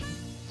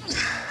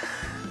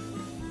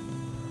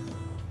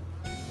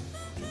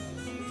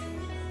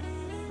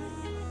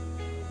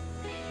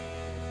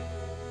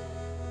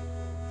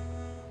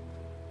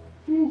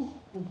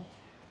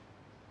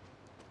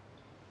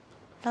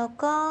老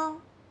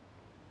公，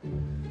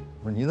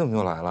我说你怎么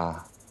又来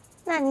了？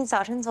那你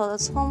早晨走的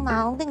匆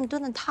忙，我给你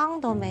炖的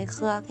汤都没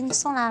喝，给你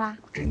送来啦。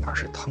这哪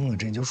是汤啊，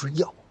这就是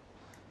药。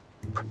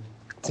不是，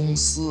公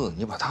司，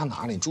你把它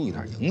拿来，你注意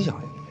点影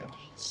响影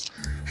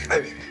响。哎，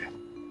别，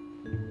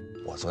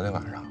我昨天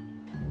晚上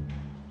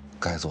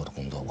该做的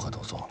工作我可都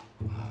做了，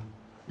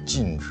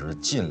尽职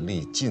尽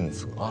力尽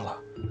责了。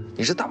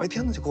你这大白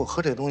天的就给我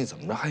喝这东西，怎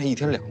么着还1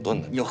天2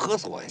顿的？你要喝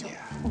死我呀你！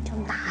你就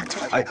拿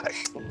开！哎，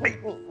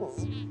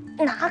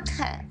你拿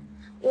开！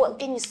我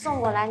给你送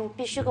过来，你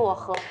必须给我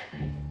喝。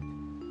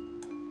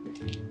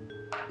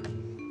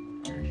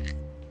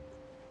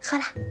喝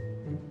了，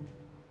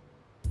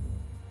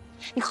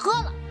你喝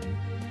了。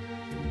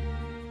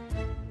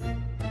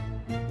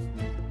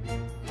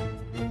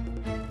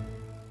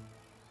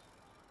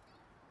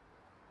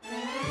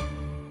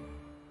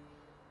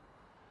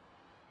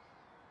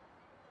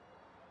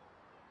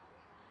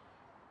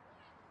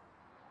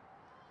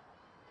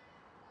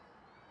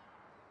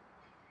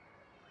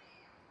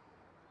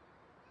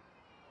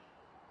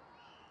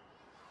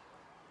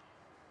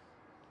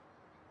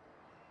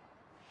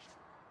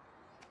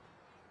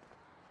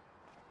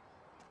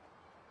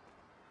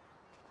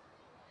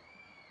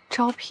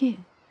招聘。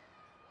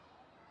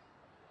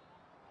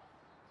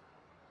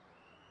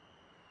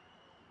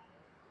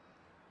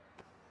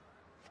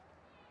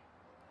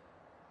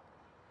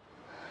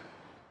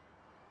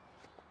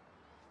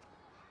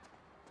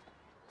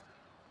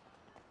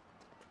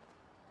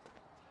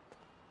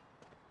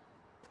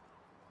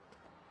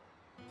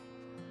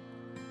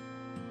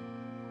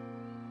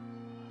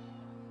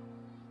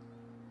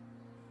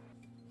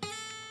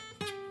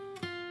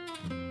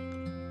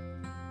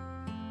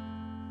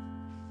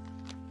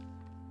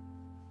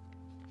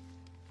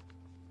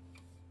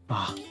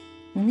妈，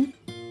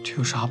这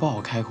有啥不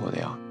好开口的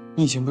呀？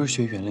你以前不是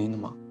学园林的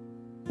吗？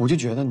我就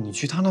觉得你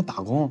去他那打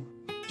工，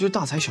就是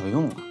大材小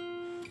用啊。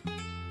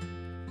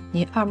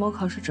你2模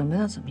考试准备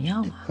的怎么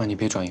样了？妈，你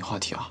别转移话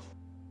题啊。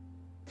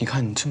你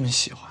看你这么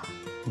喜欢，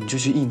你就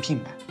去应聘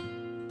呗。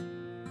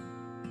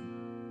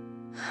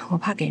我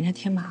怕给人家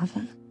添麻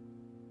烦。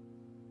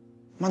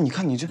妈，你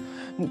看你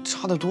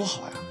插的多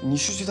好呀！你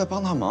是在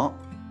帮他忙。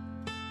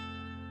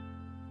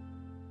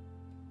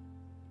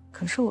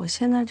可是我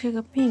现在这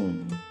个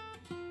病……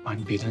妈，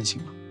你别担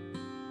心了，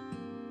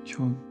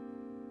就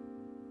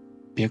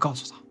别告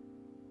诉他。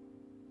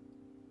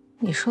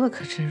你说的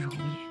可真容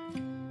易，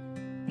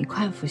你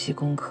快复习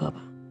功课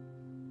吧。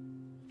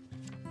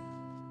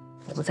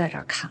我不在这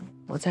儿看，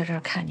我在这儿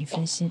看你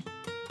分心，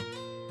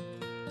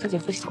自己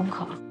复习功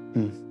课吧。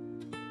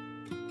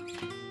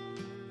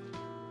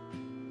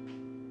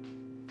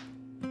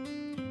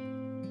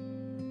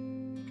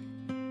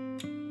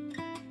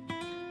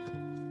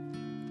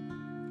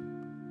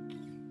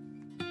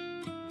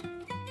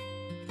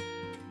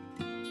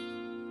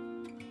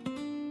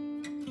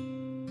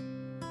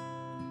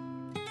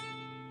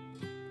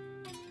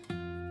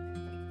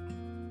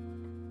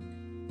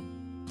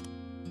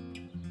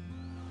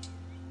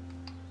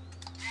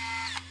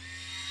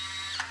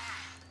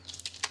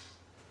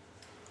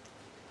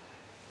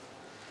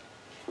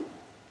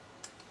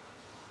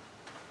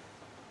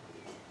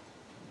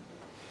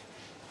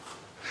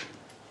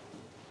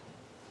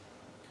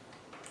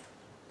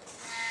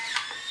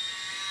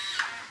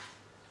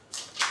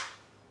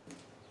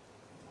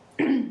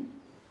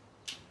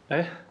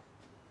哎，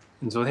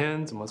你昨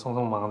天怎么匆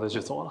匆忙忙的就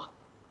走了？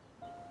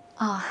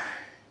啊，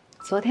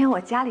昨天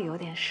我家里有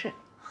点事。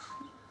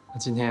那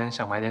今天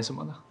想买点什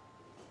么呢？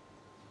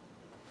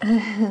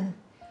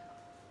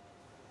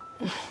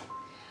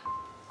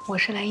我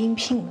是来应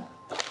聘的，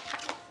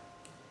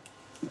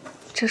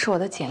这是我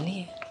的简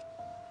历。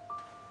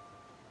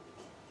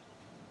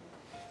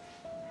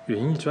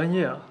园艺专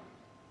业啊，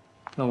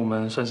那我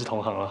们算是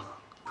同行了。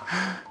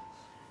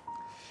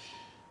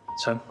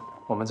陈，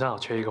我们正好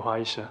缺一个花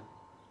艺师，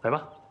来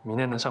吧，明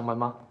天能上班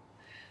吗？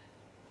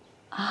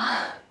啊，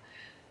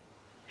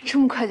这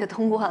么快就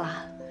通过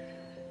了？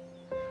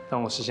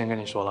但我事先跟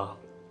你说了，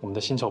我们的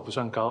薪酬不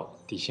算高，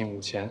底薪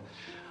5000，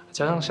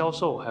加上销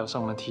售还有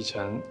上门提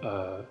成，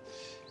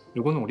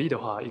如果努力的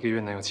话，1个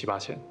月能有7、8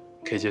千，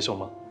可以接受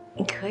吗？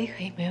可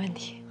以，没问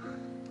题。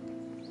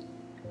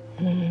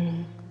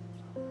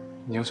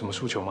你有什么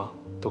诉求吗？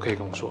都可以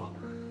跟我说。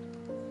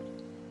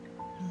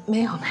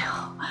没有，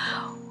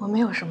我没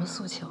有什么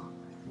诉求，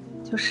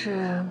就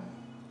是，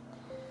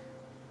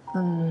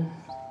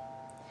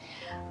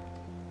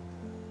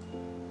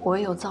我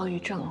有躁郁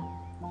症。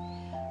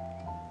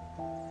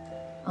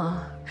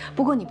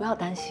不过你不要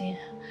担心，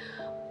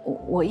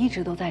我一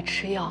直都在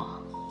吃药，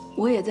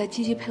我也在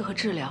积极配合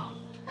治疗，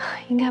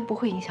应该不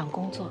会影响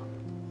工作。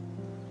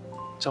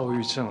躁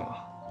郁症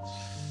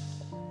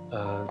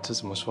啊，这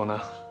怎么说呢？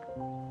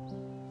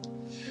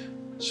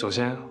首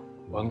先，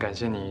我很感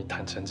谢你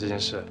坦诚这件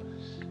事，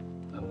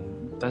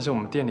但是我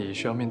们店里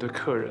需要面对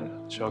客人，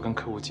需要跟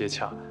客户接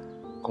洽，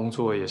工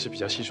作也是比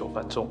较细手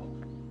繁重。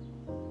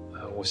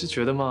我是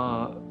觉得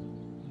嘛，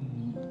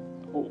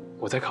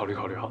我再考虑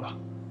考虑好了。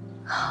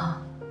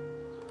好，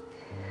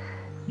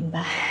明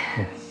白。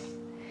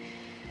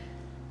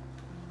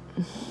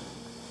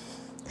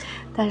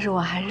但是我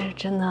还是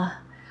真的，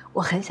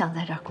我很想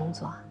在这儿工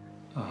作。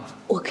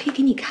我可以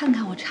给你看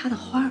看我插的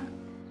花儿。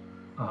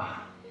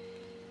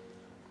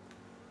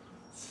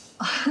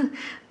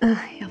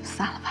要不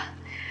算了吧。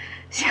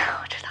行，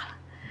我知道了，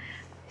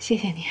谢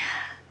谢你，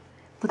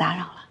不打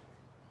扰了，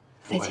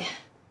再见。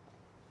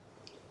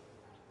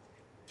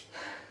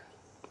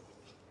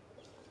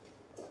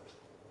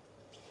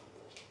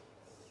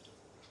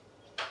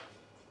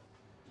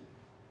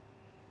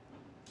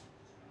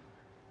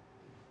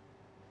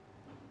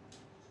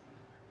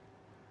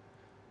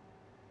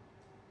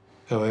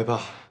小维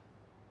爸，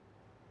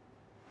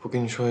我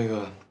跟你说一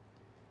个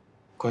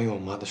关于我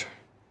妈的事儿。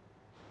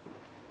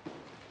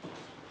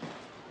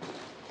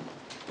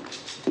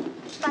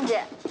范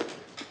姐，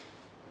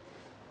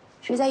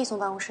谁在易总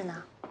办公室呢？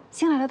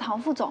新来的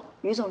唐副总，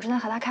于总正在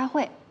和他开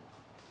会。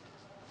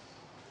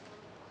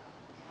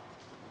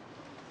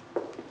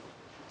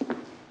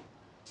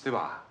对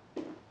吧？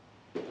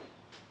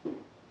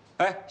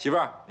哎，媳妇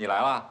儿，你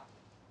来啦。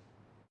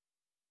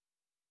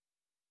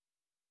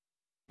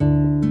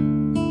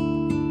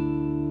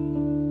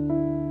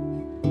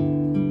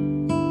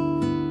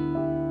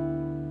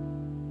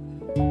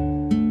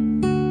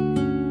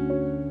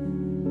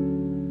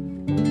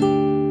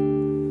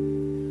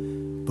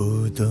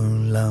不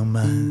懂浪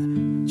漫，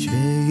却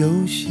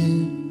又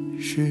信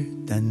誓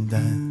旦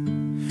旦，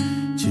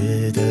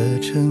觉得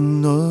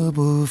承诺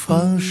不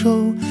放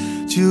手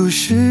就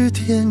是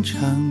天长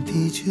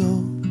地久，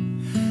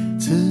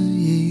自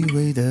以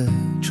为的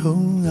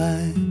宠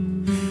爱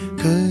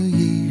可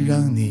以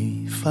让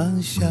你放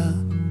下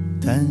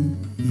担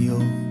忧，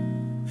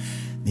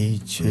你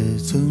却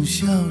总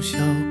笑笑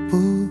不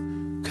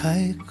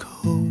开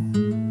口，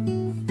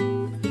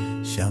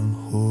想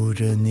护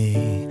着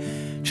你，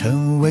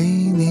成为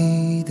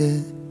你的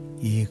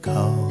依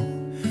靠，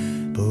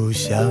不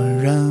想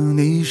让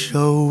你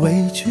受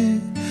委屈，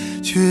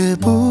却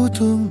不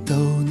懂逗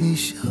你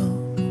笑，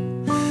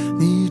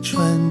你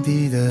传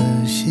递的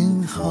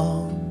信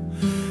号，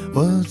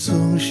我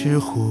总是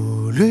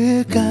忽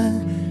略感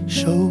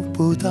受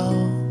不到，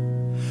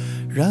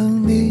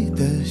让你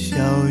的笑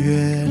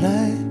越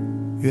来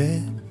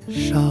越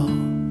少。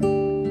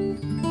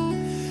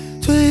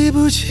对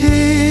不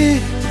起，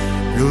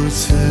如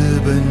此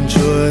笨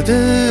拙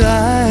的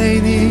爱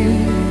你，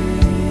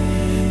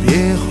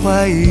别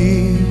怀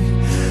疑，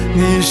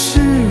你是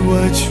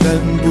我全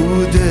部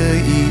的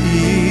意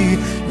义。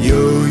有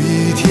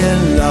一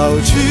天老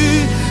去，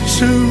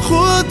生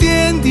活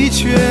点滴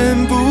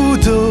全部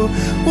都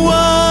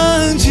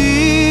忘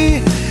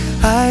记，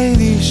爱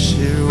你是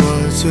我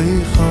最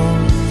后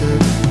的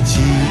记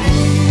忆。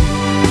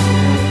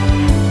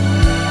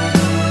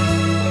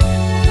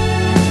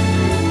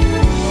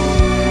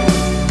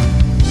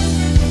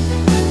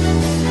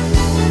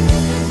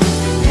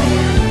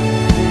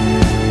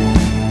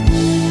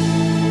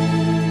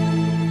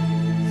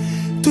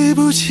对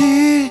不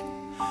起，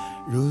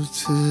如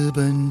此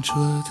笨拙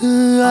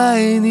的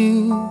爱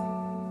你，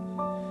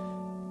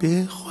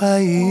别怀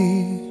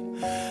疑，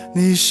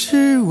你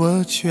是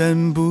我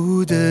全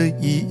部的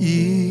意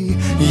义。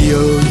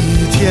有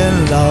一天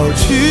老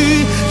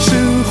去，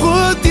生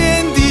活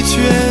点滴全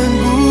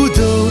部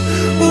都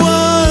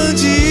忘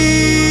记，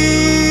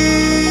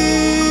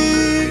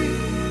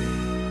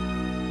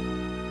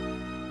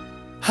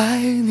爱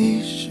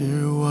你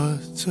是我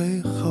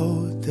最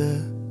后的